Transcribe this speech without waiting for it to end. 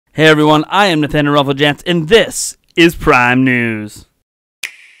Hey everyone, I am Nathaniel Rufflejants, and this is Prime News.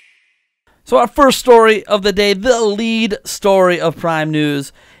 So our first story of the day, the lead story of Prime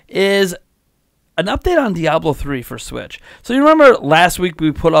News, is an update on Diablo III for Switch. So you remember last week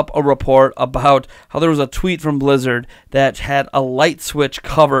we put up a report about how there was a tweet from Blizzard that had a light switch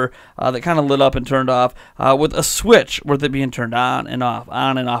cover that kind of lit up and turned off with a switch with it being turned on and off,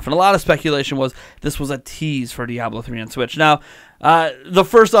 on and off. And a lot of speculation was this was a tease for Diablo III on Switch. Now, the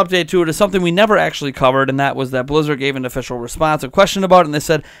first update to it is something we never actually covered, and that was that Blizzard gave an official response, a question about it, and they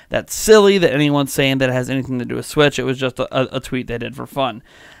said that's silly that anyone's saying that it has anything to do with Switch. It was just a tweet they did for fun.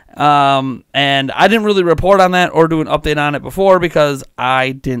 And I didn't really report on that or do an update on it before because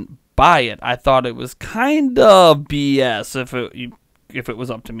I didn't buy it. I thought it was kind of BS if it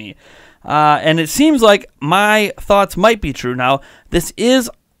was up to me. And it seems like my thoughts might be true. Now, this is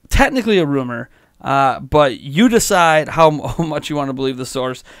technically a rumor. But you decide how much you want to believe the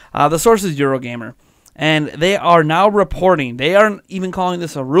source. The source is Eurogamer, and they are now reporting. They aren't even calling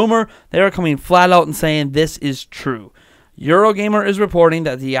this a rumor. They are coming flat out and saying this is true. Eurogamer is reporting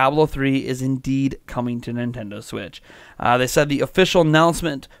that Diablo III is indeed coming to Nintendo Switch. They said the official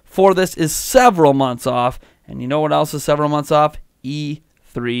announcement for this is several months off, and you know what else is several months off?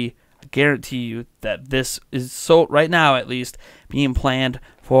 E3. I guarantee you that this is, so right now at least, being planned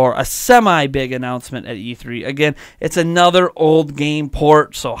for a semi-big announcement at E3. Again, it's another old game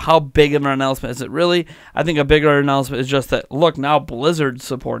port, so how big of an announcement is it really? I think a bigger announcement is just that, look, now Blizzard's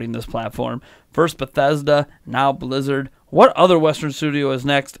supporting this platform. First Bethesda, now Blizzard. What other Western studio is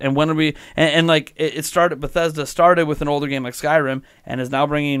next? And when are we... And like, it started... Bethesda started with an older game like Skyrim, and is now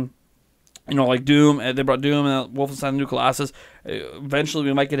bringing... You know, like Doom, they brought Doom and Wolfenstein New Colossus. Eventually,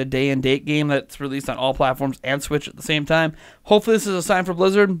 we might get a day-and-date game that's released on all platforms and Switch at the same time. Hopefully, this is a sign for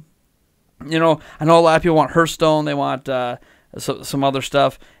Blizzard. You know, I know a lot of people want Hearthstone. They want some other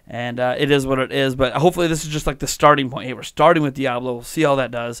stuff, and it is what it is. But hopefully, this is just like the starting point. Hey, we're starting with Diablo. We'll see how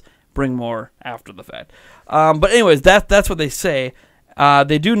that does. Bring more after the fact. But anyways, that's what they say.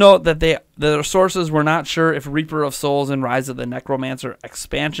 They do note that their sources were not sure if Reaper of Souls and Rise of the Necromancer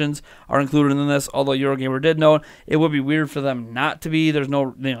expansions are included in this, although Eurogamer did note it would be weird for them not to be. There's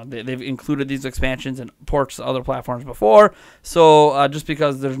no, you know, they've included these expansions and ports to other platforms before, so just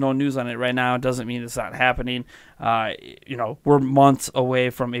because there's no news on it right now doesn't mean it's not happening. You know, we're months away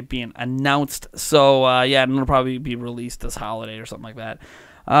from it being announced, so yeah, it'll probably be released this holiday or something like that.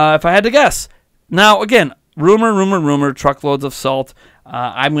 If I had to guess. Now, again, rumor, truckloads of salt.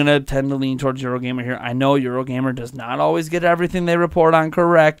 I'm going to tend to lean towards Eurogamer here. I know Eurogamer does not always get everything they report on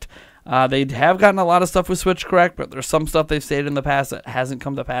correct. They have gotten a lot of stuff with Switch correct, but there's some stuff they've stated in the past that hasn't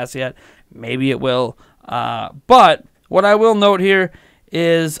come to pass yet. Maybe it will. But what I will note here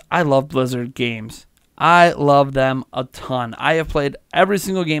is I love Blizzard games. I love them a ton. I have played every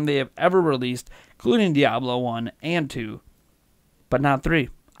single game they have ever released, including Diablo 1 and 2, but not 3.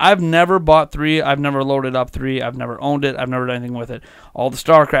 I've never bought 3. I've never loaded up 3. I've never owned it. I've never done anything with it. All the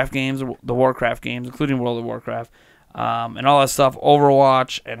StarCraft games, the Warcraft games, including World of Warcraft, and all that stuff,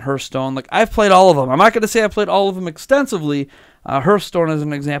 Overwatch and Hearthstone. Like, I've played all of them. I'm not going to say I've played all of them extensively. Hearthstone is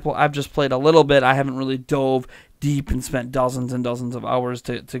an example. I've just played a little bit. I haven't really dove deep and spent dozens and dozens of hours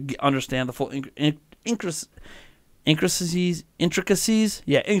to understand the full intricacies.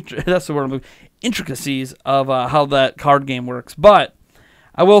 Yeah, that's the word I'm looking for. Intricacies of how that card game works. But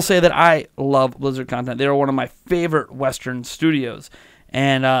I will say that I love Blizzard content. They are one of my favorite Western studios,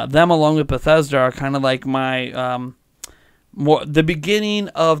 and them along with Bethesda are kind of like my the beginning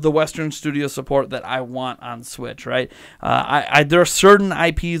of the Western studio support that I want on Switch. Right? There are certain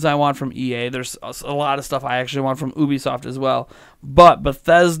IPs I want from EA. There's a lot of stuff I actually want from Ubisoft as well, but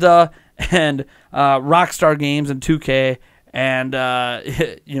Bethesda and Rockstar Games and 2K. And,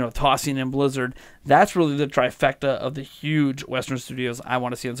 you know, tossing in Blizzard, that's really the trifecta of the huge Western studios I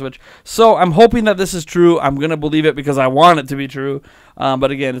want to see on Switch. So I'm hoping that this is true. I'm going to believe it because I want it to be true.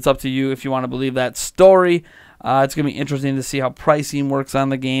 But again, it's up to you if you want to believe that story. It's going to be interesting to see how pricing works on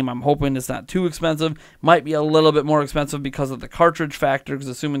the game. I'm hoping it's not too expensive. Might be a little bit more expensive because of the cartridge factor, because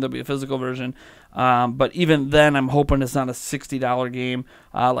assuming there'll be a physical version. But even then, I'm hoping it's not a $60 game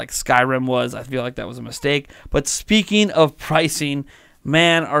like Skyrim was. I feel like that was a mistake. But speaking of pricing,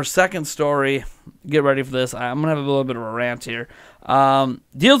 man, our second story, get ready for this. I'm going to have a little bit of a rant here.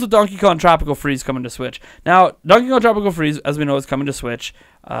 Deals with Donkey Kong Tropical Freeze coming to Switch. Now, Donkey Kong Tropical Freeze, as we know, is coming to Switch.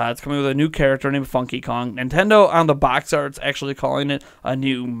 It's coming with a new character named Funky Kong. Nintendo on the box art's actually calling it a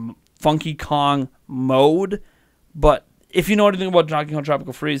new Funky Kong mode. But if you know anything about Donkey Kong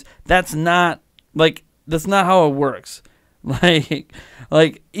Tropical Freeze, that's not how it works.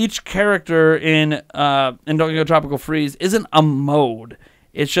 Like each character in Donkey Kong Tropical Freeze isn't a mode.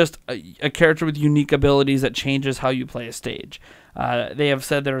 It's just a character with unique abilities that changes how you play a stage. They have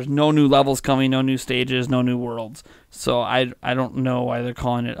said there's no new levels coming, no new stages, no new worlds. So I don't know why they're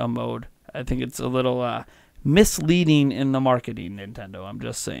calling it a mode. I think it's a little misleading in the marketing, Nintendo. I'm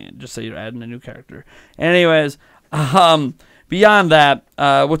just saying. Just say you're adding a new character. Anyways, beyond that,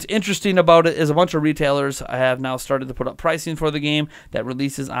 what's interesting about it is a bunch of retailers have now started to put up pricing for the game that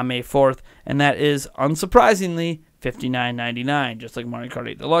releases on May 4th, and that is, unsurprisingly, $59.99, just like Mario Kart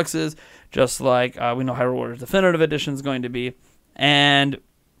 8 Deluxe is, just like we know Hyrule Warriors Definitive Edition is going to be. And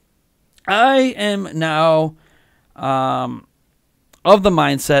I am now of the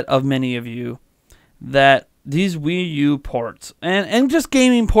mindset of many of you that these Wii U ports, and just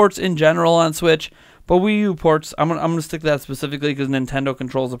gaming ports in general on Switch, but Wii U ports, I'm gonna stick to that specifically because Nintendo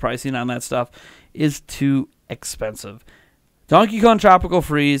controls the pricing on that stuff, is too expensive. Donkey Kong Tropical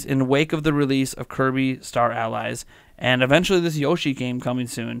Freeze, in the wake of the release of Kirby Star Allies, and eventually this Yoshi game coming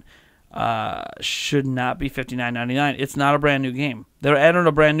soon, should not be $59.99. It's not a brand new game. They're adding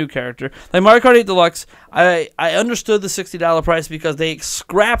a brand new character. Like Mario Kart 8 Deluxe, I understood the $60 price because they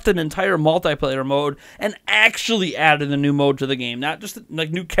scrapped an entire multiplayer mode and actually added a new mode to the game. Not just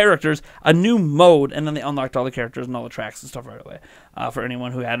like new characters, a new mode, and then they unlocked all the characters and all the tracks and stuff right away for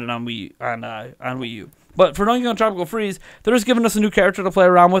anyone who had it on Wii U. But for Donkey Kong Tropical Freeze, they're just giving us a new character to play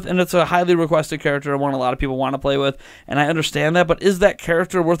around with, and it's a highly requested character, one a lot of people want to play with, and I understand that, but is that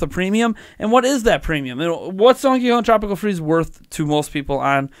character worth a premium? And what is that premium? What's Donkey Kong Tropical Freeze worth to most people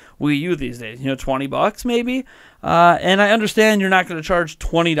on Wii U these days? $20 maybe? And I understand you're not going to charge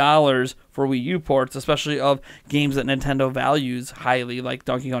 $20 for Wii U ports, especially of games that Nintendo values highly, like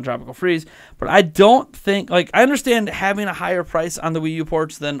Donkey Kong Tropical Freeze. But I don't think, I understand having a higher price on the Wii U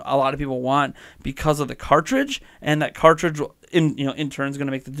ports than a lot of people want because of the cartridge, and that cartridge, in turn, is going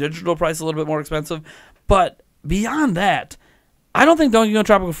to make the digital price a little bit more expensive. But beyond that, I don't think Donkey Kong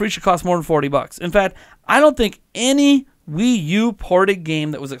Tropical Freeze should cost more than $40. In fact, I don't think any Wii U ported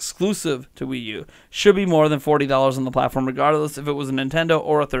game that was exclusive to Wii U should be more than $40 on the platform, regardless if it was a Nintendo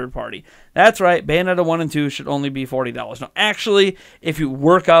or a third party. That's right, Bayonetta 1 and 2 should only be $40. Now, actually, if you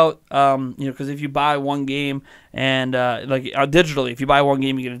work out, because if you buy one game and digitally, if you buy one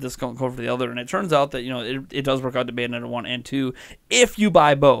game, you get a discount code for the other, and it turns out that it does work out to Bayonetta 1 and 2 if you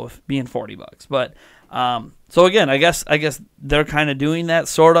buy both, being $40. But so again, I guess they're kind of doing that,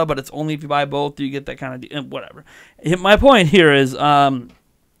 sort of, but it's only if you buy both do you get that kind of whatever. My point here is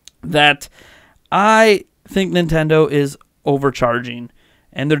that I think Nintendo is overcharging,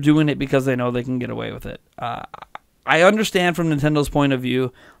 and they're doing it because they know they can get away with it. I understand from Nintendo's point of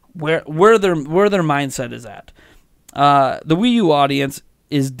view where their mindset is at. The Wii U audience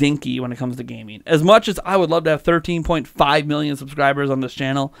is dinky when it comes to gaming. As much as I would love to have 13.5 million subscribers on this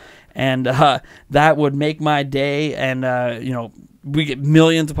channel, and that would make my day, and we get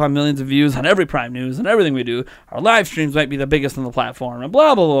millions upon millions of views on every Prime News and everything we do. Our live streams might be the biggest on the platform, and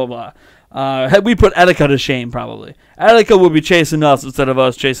blah, blah, blah, blah. We put Etika to shame, probably. Etika will be chasing us instead of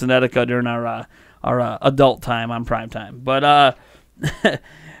us chasing Etika during our adult time on Prime Time. But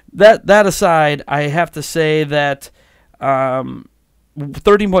that aside, I have to say that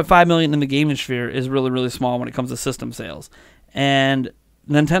 13.5 million in the gaming sphere is really, really small when it comes to system sales. And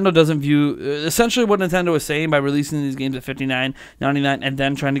Nintendo doesn't view, essentially what Nintendo is saying by releasing these games at $59.99 and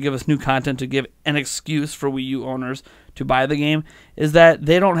then trying to give us new content to give an excuse for Wii U owners to buy the game, is that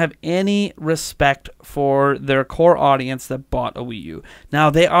they don't have any respect for their core audience that bought a Wii U.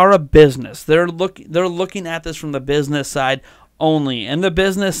 Now, they are a business. They're looking at this from the business side only. And the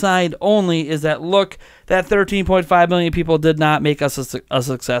business side only is that, look, that 13.5 million people did not make us a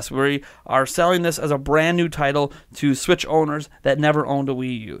success. We are selling this as a brand new title to Switch owners that never owned a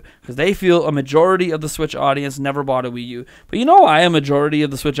Wii U, because they feel a majority of the Switch audience never bought a Wii U. But you know why a majority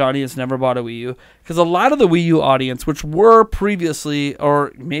of the Switch audience never bought a Wii U? Because a lot of the Wii U audience, which were previously,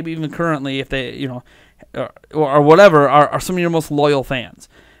 or maybe even currently, if they, or whatever, are some of your most loyal fans.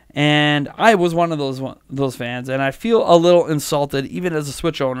 And I was one of those fans, and I feel a little insulted, even as a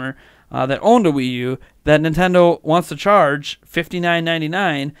Switch owner that owned a Wii U, that Nintendo wants to charge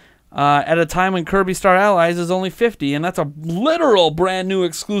 $59.99 at a time when Kirby Star Allies is only $50, and that's a literal brand new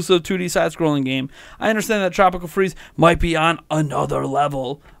exclusive 2D side-scrolling game. I understand that Tropical Freeze might be on another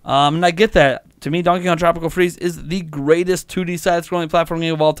level, and I get that. To me, Donkey Kong Tropical Freeze is the greatest 2D side-scrolling platform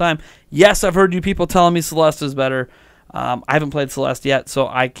game of all time. Yes, I've heard you people telling me Celeste is better. I haven't played Celeste yet, so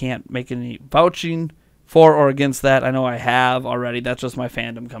I can't make any vouching for or against that. I know I have already. That's just my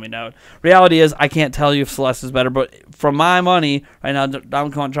fandom coming out. Reality is, I can't tell you if Celeste is better, but for my money, right now,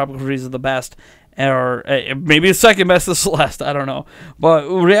 Donkey Kong Tropical Freeze is the best, or maybe the second best is Celeste. I don't know. But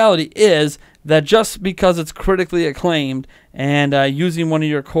reality is that just because it's critically acclaimed and using one of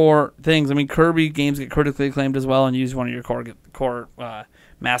your core things, I mean, Kirby games get critically acclaimed as well and use one of your core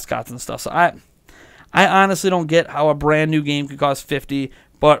mascots and stuff. So I honestly don't get how a brand new game could cost $50,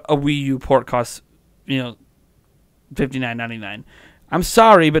 but a Wii U port costs, $59.99. I'm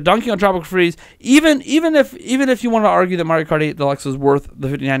sorry, but Donkey Kong Tropical Freeze, even if you want to argue that Mario Kart 8 Deluxe is worth the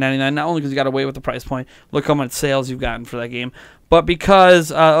 $59.99, not only because you got away with the price point, look how much sales you've gotten for that game, but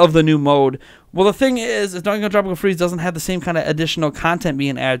because of the new mode. Well, the thing is Donkey Kong Tropical Freeze doesn't have the same kind of additional content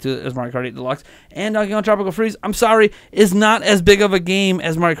being added to it as Mario Kart 8 Deluxe. And Donkey Kong Tropical Freeze, I'm sorry, is not as big of a game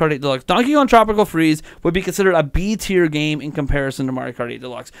as Mario Kart 8 Deluxe. Donkey Kong Tropical Freeze would be considered a B-tier game in comparison to Mario Kart 8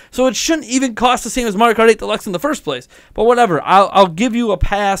 Deluxe. So it shouldn't even cost the same as Mario Kart 8 Deluxe in the first place. But whatever, I'll give you a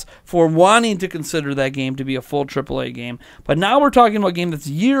pass for wanting to consider that game to be a full AAA game. But now we're talking about a game that's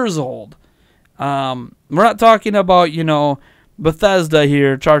years old. We're not talking about, Bethesda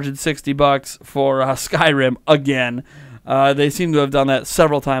here charging $60 for Skyrim again. They seem to have done that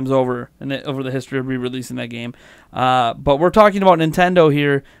several times over over the history of re-releasing that game. But we're talking about Nintendo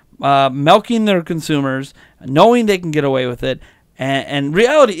here milking their consumers, knowing they can get away with it. And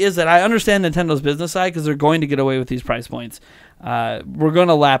reality is that I understand Nintendo's business side because they're going to get away with these price points. We're going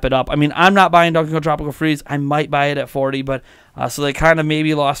to lap it up. I mean, I'm not buying Donkey Kong Tropical Freeze. I might buy it at $40, but so they kind of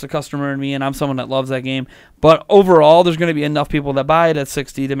maybe lost a customer in me, and I'm someone that loves that game. But overall, there's going to be enough people that buy it at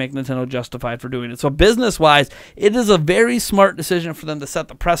 $60 to make Nintendo justified for doing it. So business-wise, it is a very smart decision for them to set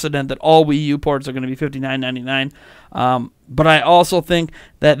the precedent that all Wii U ports are going to be $59.99. But I also think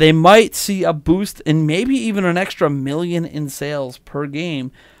that they might see a boost and maybe even an extra $1 million in sales per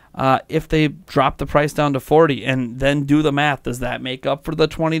game if they drop the price down to $40 and then do the math. Does that make up for the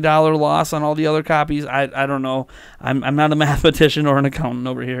 $20 loss on all the other copies? I don't know. I'm not a mathematician or an accountant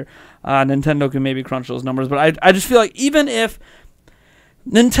over here. Nintendo can maybe crunch those numbers, but I just feel like even if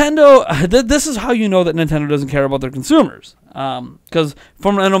Nintendo, this is how you know that Nintendo doesn't care about their consumers. Because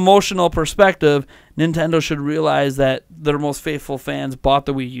from an emotional perspective, Nintendo should realize that their most faithful fans bought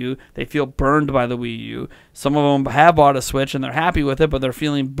the Wii U. They feel burned by the Wii U. Some of them have bought a Switch and they're happy with it, but they're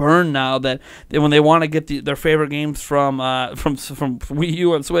feeling burned now that when they want to get their favorite games from Wii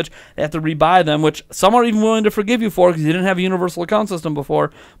U and Switch, they have to rebuy them, which some are even willing to forgive you for because you didn't have a universal account system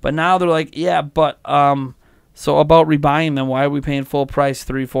before. But now they're like, yeah, but so about rebuying them, why are we paying full price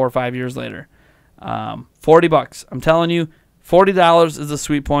 3, 4, 5 years later? $40. I'm telling you, $40 is a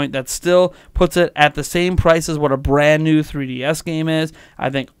sweet point. That still puts it at the same price as what a brand new 3DS game is. I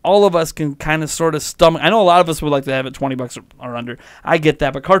think all of us can kind of sort of stomach. I know a lot of us would like to have it $20 or under. I get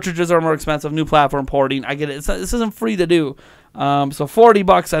that, but cartridges are more expensive. New platform porting, I get it. This isn't free to do. So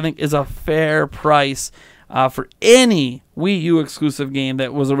 $40 I think is a fair price for any Wii U exclusive game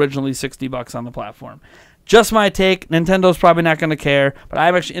that was originally $60 on the platform. Just my take. Nintendo's probably not going to care, but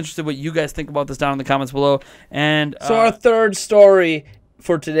I'm actually interested what you guys think about this down in the comments below. And so our third story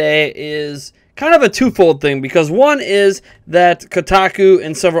for today is kind of a twofold thing, because one is that Kotaku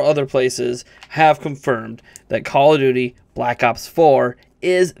and several other places have confirmed that Call of Duty Black Ops 4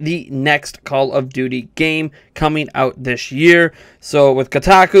 is the next Call of Duty game coming out this year. So with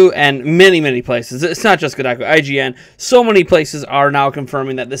Kotaku and many, many places, it's not just Kotaku, IGN, so many places are now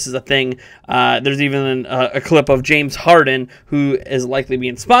confirming that this is a thing. There's even a clip of James Harden, who is likely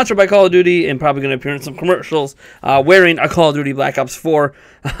being sponsored by Call of Duty and probably going to appear in some commercials, wearing a Call of Duty Black Ops 4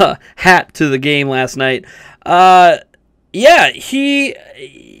 hat to the game last night. Yeah,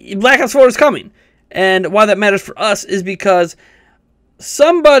 Black Ops 4 is coming. And why that matters for us is because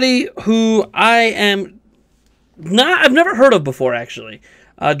somebody who I've never heard of before, actually,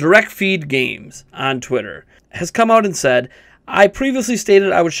 Direct Feed Games on Twitter, has come out and said, I previously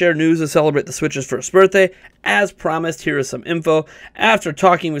stated I would share news to celebrate the Switch's first birthday. As promised, here is some info. After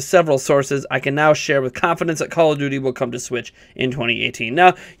talking with several sources, I can now share with confidence that Call of Duty will come to Switch in 2018.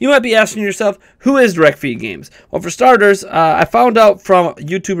 Now, you might be asking yourself, who is Direct Feed Games? Well, for starters, I found out from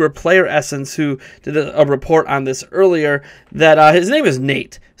YouTuber Player Essence, who did a report on this earlier, that his name is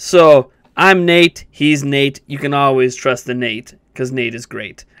Nate. So, I'm Nate, he's Nate. You can always trust the Nate, because Nate is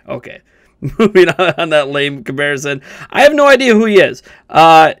great. Okay. Moving on that lame comparison. I have no idea who he is.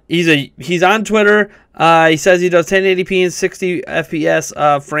 He's on Twitter. He says he does 1080p and 60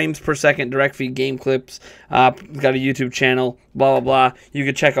 FPS frames per second direct feed game clips. Got a YouTube channel, blah, blah, blah. You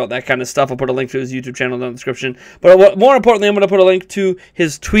can check out that kind of stuff. I'll put a link to his YouTube channel in the description. But more importantly, I'm going to put a link to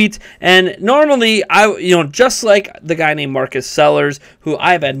his tweet. And normally, just like the guy named Marcus Sellers, who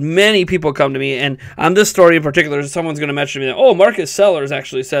I've had many people come to me, and on this story in particular, someone's going to mention me that, oh, Marcus Sellers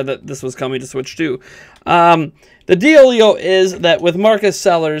actually said that this was coming to Switch too. The dealio is that with Marcus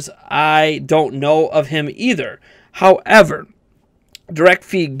Sellers, I don't know of him either. However, Direct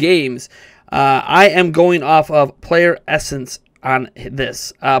Feed Games I am going off of Player Essence on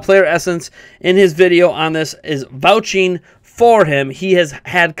this. Player Essence, in his video on this, is vouching for him. He has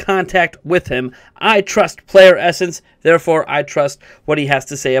had contact with him. I trust Player Essence, therefore I trust what he has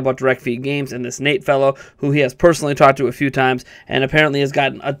to say about Direct Feed Games and this Nate fellow, who he has personally talked to a few times and apparently has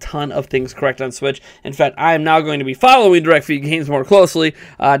gotten a ton of things correct on Switch. In fact, I am now going to be following Direct Feed Games more closely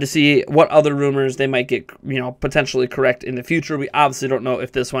to see what other rumors they might get, potentially correct in the future. We obviously don't know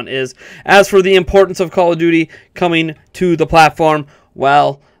if this one is. As for the importance of Call of Duty coming to the platform,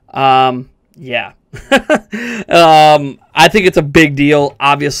 well, yeah. I think it's a big deal,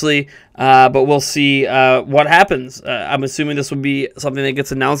 obviously, but we'll see what happens. I'm assuming this will be something that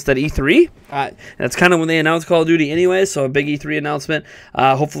gets announced at E3. That's kind of when they announce Call of Duty anyway, so a big E3 announcement.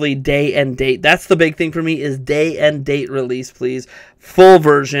 Hopefully day and date. That's the big thing for me, is day and date release, please. Full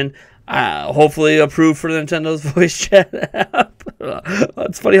version. Hopefully approved for Nintendo's voice chat app.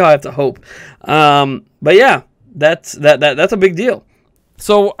 It's funny how I have to hope. But yeah, that's a big deal.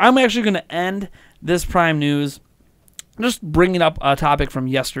 So I'm actually going to end this Prime News just bringing up a topic from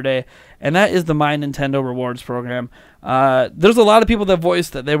yesterday, and that is the My Nintendo Rewards program. There's a lot of people that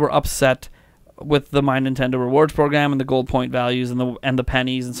voiced that they were upset with the My Nintendo Rewards program and the gold point values and the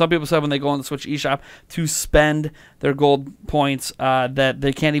pennies. And some people said when they go on the Switch eShop to spend their gold points that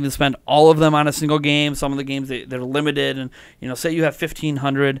they can't even spend all of them on a single game. Some of the games they're limited, and say you have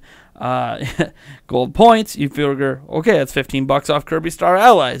 1,500 gold points, you figure, okay, that's $15 off Kirby Star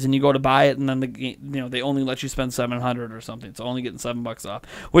Allies, and you go to buy it, and then the game, they only let you spend 700 or something. It's only getting $7 off.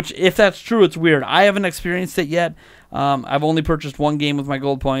 Which, if that's true, it's weird. I haven't experienced it yet. I've only purchased one game with my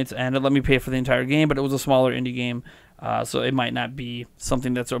gold points, and it let me pay for the entire game, but it was a smaller indie game, so it might not be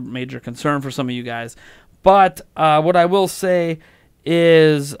something that's a major concern for some of you guys. But what I will say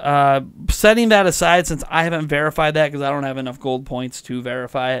is, setting that aside, since I haven't verified that because I don't have enough gold points to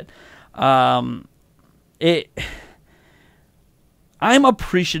verify it, I'm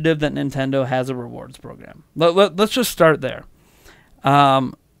appreciative that Nintendo has a rewards program. Let's just start there.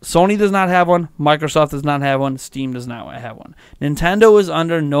 Sony does not have one. Microsoft does not have one. Steam does not have one. Nintendo is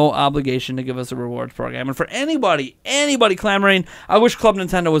under no obligation to give us a rewards program. And for anybody clamoring, I wish Club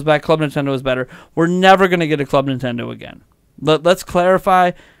Nintendo was back. Club Nintendo is better. We're never going to get a Club Nintendo again. Let's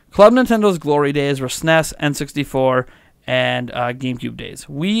clarify. Club Nintendo's glory days were SNES, N64, and GameCube days.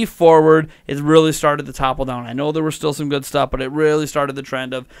 Wii forward, it really started to topple down. I know there was still some good stuff, but it really started the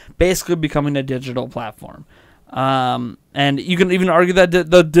trend of basically becoming a digital platform. And you can even argue that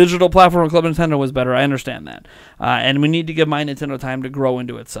the digital platform of Club Nintendo was better. I understand that. And we need to give My Nintendo time to grow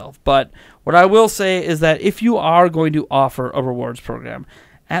into itself. But what I will say is that if you are going to offer a rewards program,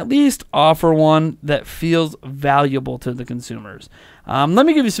 at least offer one that feels valuable to the consumers. Let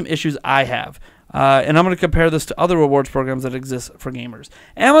me give you some issues I have. And I'm going to compare this to other rewards programs that exist for gamers.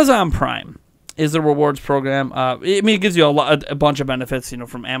 Amazon Prime is a rewards program. It gives you a bunch of benefits,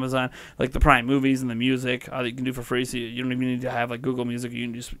 from Amazon, like the Prime movies and the music that you can do for free. So you don't even need to have like Google Music. You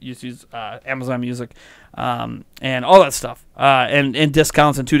can just use Amazon Music and all that stuff, and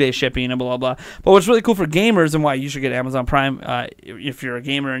discounts and 2-day shipping and blah blah blah. But what's really cool for gamers and why you should get Amazon Prime if you're a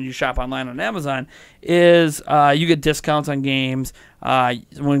gamer and you shop online on Amazon is you get discounts on games.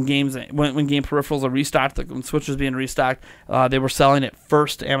 When game peripherals are restocked, like when Switch was being restocked, they were selling it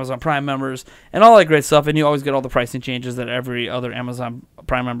first to Amazon Prime members and all that great stuff, and you always get all the pricing changes that every other Amazon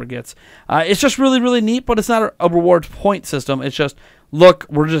Prime member gets. It's just really, really neat, but it's not a rewards point system. It's just, look,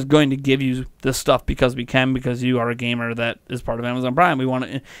 we're just going to give you this stuff because we can, because you are a gamer that is part of Amazon Prime. We want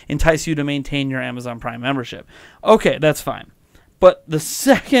to entice you to maintain your Amazon Prime membership. Okay, that's fine. But the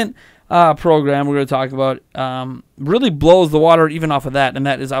second program we're going to talk about really blows the water even off of that, and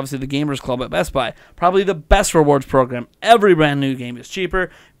that is obviously the Gamers Club at Best Buy. Probably the best rewards program. Every brand new game is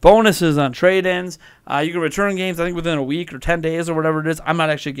cheaper. Bonuses on trade-ins. You can return games, I think, within a week or 10 days or whatever it is. I'm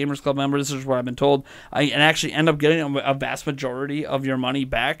not actually a Gamers Club member. This is what I've been told. And actually end up getting a vast majority of your money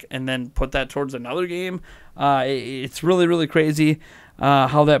back and then put that towards another game. It's really, really crazy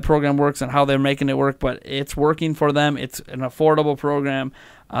how that program works and how they're making it work, but it's working for them. It's an affordable program,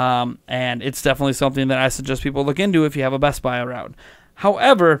 and it's definitely something that I suggest people look into if you have a Best Buy around.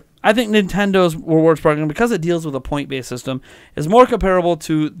 However, I think Nintendo's rewards program, because it deals with a point-based system, is more comparable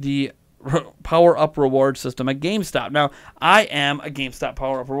to the power-up reward system at GameStop. Now, I am a GameStop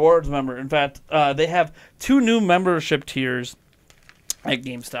power-up rewards member. In fact, they have 2 new membership tiers at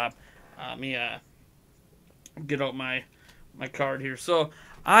GameStop. Let me get out my card here. So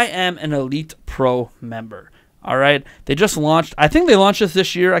I am an Elite Pro member. All right, they just launched. I think they launched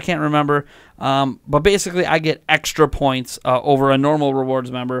this year. I can't remember. But basically, I get extra points over a normal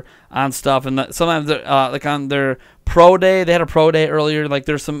rewards member on stuff. And sometimes, like on their Pro Day, they had a Pro Day earlier. Like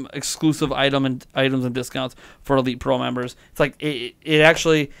there's some exclusive items and discounts for Elite Pro members. It's like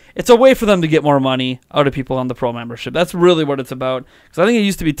it's a way for them to get more money out of people on the Pro membership. That's really what it's about. Because I think it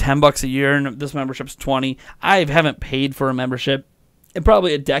used to be $10 a year, and this membership's $20. I haven't paid for a membership in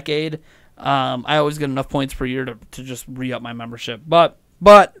probably a decade. I always get enough points per year to just re-up my membership. But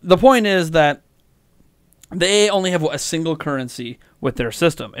the point is that they only have a single currency with their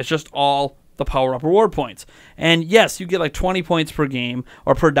system. It's just all the power-up reward points. And yes, you get like 20 points per game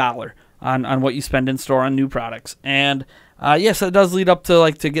or per dollar on what you spend in store on new products. And yes, it does lead up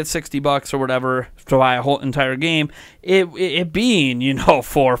to to get $60 or whatever to buy a whole entire game. It being, $4, $5,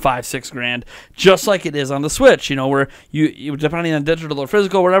 $6 just like it is on the Switch. Where you depending on digital or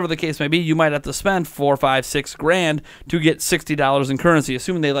physical, whatever the case may be, you might have to spend $4, $5, $6 to get $60 in currency,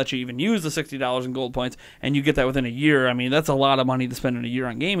 assuming they let you even use the $60 in gold points, and you get that within a year. I mean, that's a lot of money to spend in a year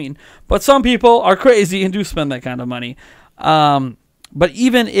on gaming. But some people are crazy and do spend that kind of money. But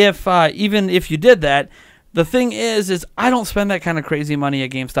even if you did that, the thing is I don't spend that kind of crazy money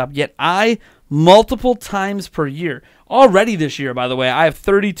at GameStop, yet multiple times per year, already this year, by the way, I have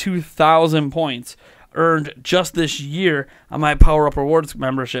 32,000 points earned just this year on my Power Up Rewards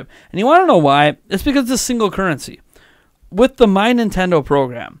membership. And you want to know why? It's because it's a single currency. With the My Nintendo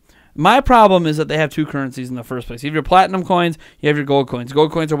program, my problem is that they have two currencies in the first place. You have your platinum coins, you have your gold coins.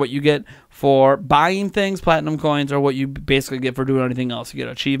 Gold coins are what you get for buying things. Platinum coins are what you basically get for doing anything else. You get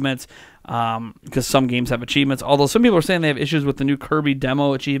achievements, because some games have achievements. Although some people are saying they have issues with the new Kirby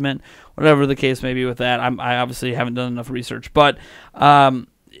demo achievement, whatever the case may be with that. I obviously haven't done enough research. But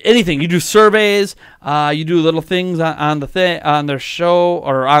anything, you do surveys, you do little things on their show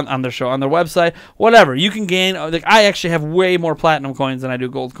or on their website, whatever. You can gain. Like I actually have way more platinum coins than I do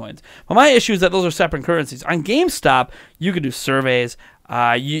gold coins. But my issue is that those are separate currencies. On GameStop, you can do surveys.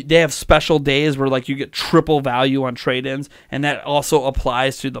 They have special days where you get triple value on trade-ins, and that also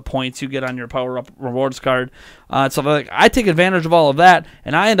applies to the points you get on your Power Up Rewards card. So I take advantage of all of that,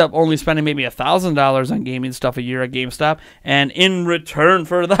 and I end up only spending maybe $1,000 on gaming stuff a year at GameStop, and in return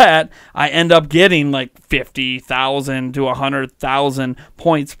for that, I end up getting 50,000 to 100,000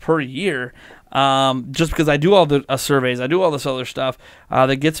 points per year. Just because I do all the surveys, I do all this other stuff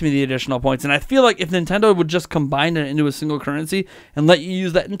that gets me the additional points. And I feel like if Nintendo would just combine it into a single currency and let you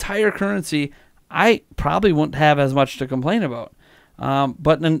use that entire currency, I probably wouldn't have as much to complain about.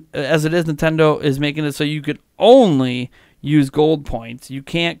 But as it is, Nintendo is making it so you could only use gold points. You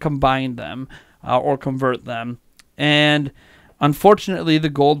can't combine them or convert them. And unfortunately, the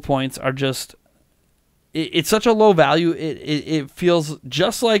gold points are just... It's such a low value. It feels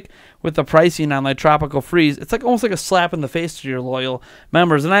just like with the pricing on Tropical Freeze. It's almost like a slap in the face to your loyal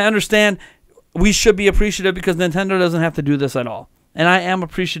members. And I understand we should be appreciative because Nintendo doesn't have to do this at all. And I am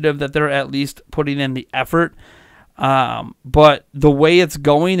appreciative that they're at least putting in the effort. But the way it's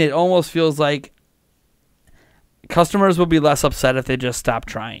going, it almost feels like customers will be less upset if they just stop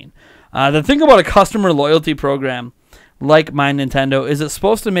trying. The thing about a customer loyalty program like My Nintendo is it's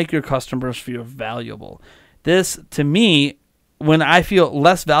supposed to make your customers feel valuable. This, to me, when I feel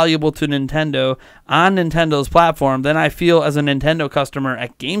less valuable to Nintendo on Nintendo's platform than I feel as a Nintendo customer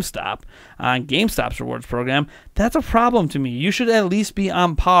at GameStop on GameStop's rewards program, that's a problem to me. You should at least be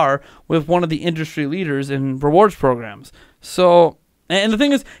on par with one of the industry leaders in rewards programs. So... And the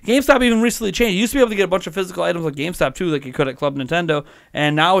thing is, GameStop even recently changed. You used to be able to get a bunch of physical items like GameStop too, like you could at Club Nintendo,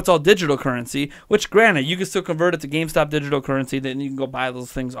 and now it's all digital currency, which granted, you can still convert it to GameStop digital currency, then you can go buy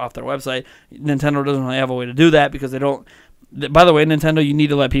those things off their website. Nintendo doesn't really have a way to do that because they don't... By the way, Nintendo, you need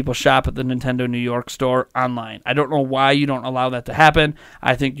to let people shop at the Nintendo New York store online. I don't know why you don't allow that to happen.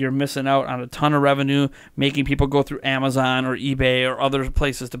 I think you're missing out on a ton of revenue, making people go through Amazon or eBay or other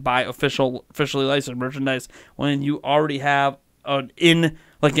places to buy officially licensed merchandise when you already have an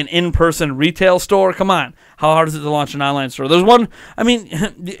in-person retail store. Come on, how hard is it to launch an online store? There's one. I mean,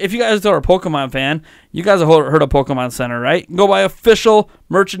 if you guys are a Pokemon fan, you guys have heard of Pokemon Center, right? You can go buy official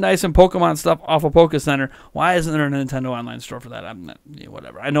merchandise and Pokemon stuff off of Poke Center. Why isn't there a Nintendo online store for that? I'm not,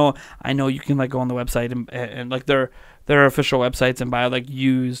 whatever. I know you can go on the website and their official websites and buy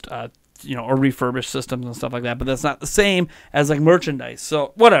used or refurbished systems and stuff like that, but that's not the same as merchandise.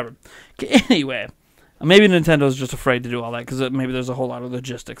 So whatever. Anyway. Maybe Nintendo's just afraid to do all that because maybe there's a whole lot of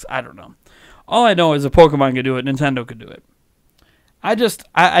logistics. I don't know. All I know is if Pokemon could do it, Nintendo could do it.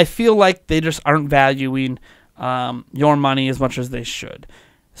 I feel like they just aren't valuing your money as much as they should.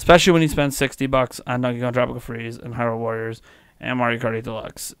 Especially when you spend $60 on Donkey Kong Tropical Freeze and Hyrule Warriors and Mario Kart 8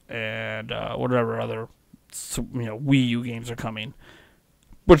 Deluxe and whatever other Wii U games are coming,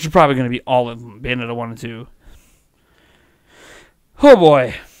 which is probably going to be all of them, Bayonetta 1 and 2. Oh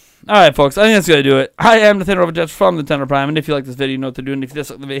boy. Alright, folks, I think that's going to do it. I am Nathaniel Overjets from Nintendo Prime, and if you like this video, you know what to do, and if you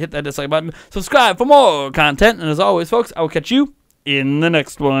dislike the video, hit that dislike button, subscribe for more content, and as always, folks, I will catch you in the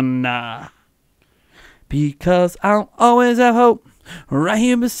next one. Because I'll always have hope right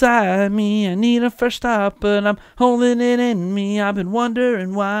here beside me. I need a fresh start, but I'm holding it in me. I've been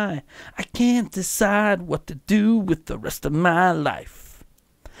wondering why I can't decide what to do with the rest of my life.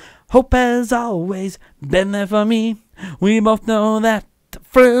 Hope has always been there for me. We both know that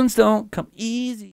friends don't come easy.